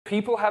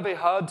People have a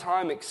hard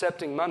time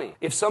accepting money.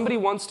 If somebody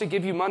wants to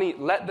give you money,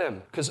 let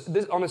them. Because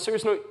on a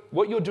serious note,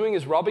 what you're doing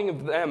is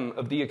robbing them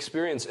of the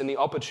experience and the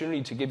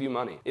opportunity to give you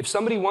money. If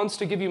somebody wants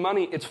to give you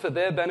money, it's for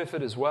their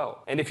benefit as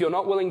well. And if you're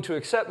not willing to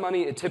accept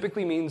money, it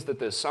typically means that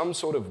there's some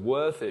sort of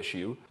worth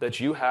issue that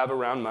you have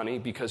around money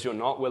because you're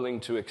not willing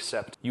to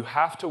accept. You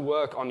have to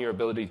work on your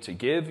ability to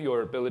give,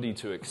 your ability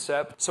to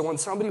accept. So when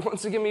somebody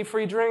wants to give me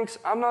free drinks,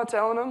 I'm not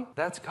telling them.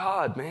 That's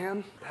God,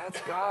 man.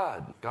 That's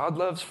God. God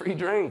loves free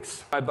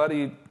drinks. My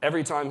buddy,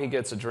 every time he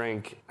gets a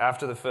drink,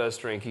 after the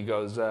first drink, he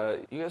goes,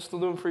 you guys still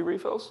doing free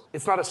refills?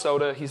 It's not a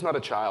soda. He's not a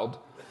child.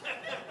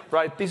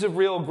 Right? These are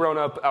real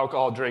grown-up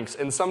alcohol drinks.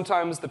 And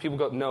sometimes the people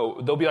go,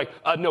 no. They'll be like,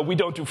 no, we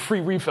don't do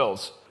free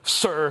refills,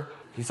 sir.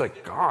 He's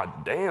like,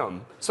 God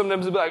damn.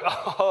 Sometimes they'll be like,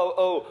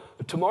 oh,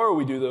 tomorrow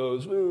we do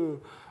those.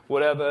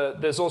 Whatever.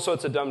 There's all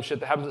sorts of dumb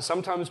shit that happens.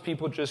 Sometimes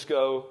people just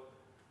go,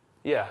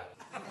 yeah.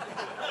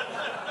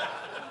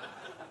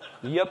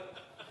 Yep.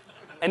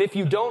 And if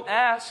you don't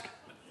ask,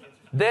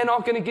 they're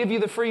not going to give you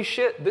the free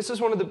shit. This is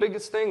one of the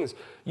biggest things.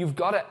 You've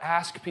got to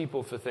ask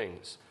people for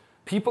things.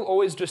 People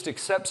always just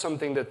accept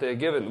something that they're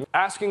given.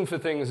 Asking for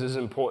things is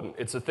important.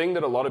 It's a thing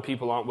that a lot of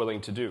people aren't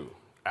willing to do.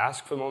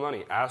 Ask for more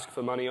money. Ask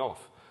for money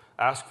off.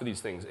 Ask for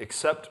these things.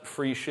 Accept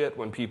free shit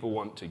when people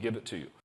want to give it to you.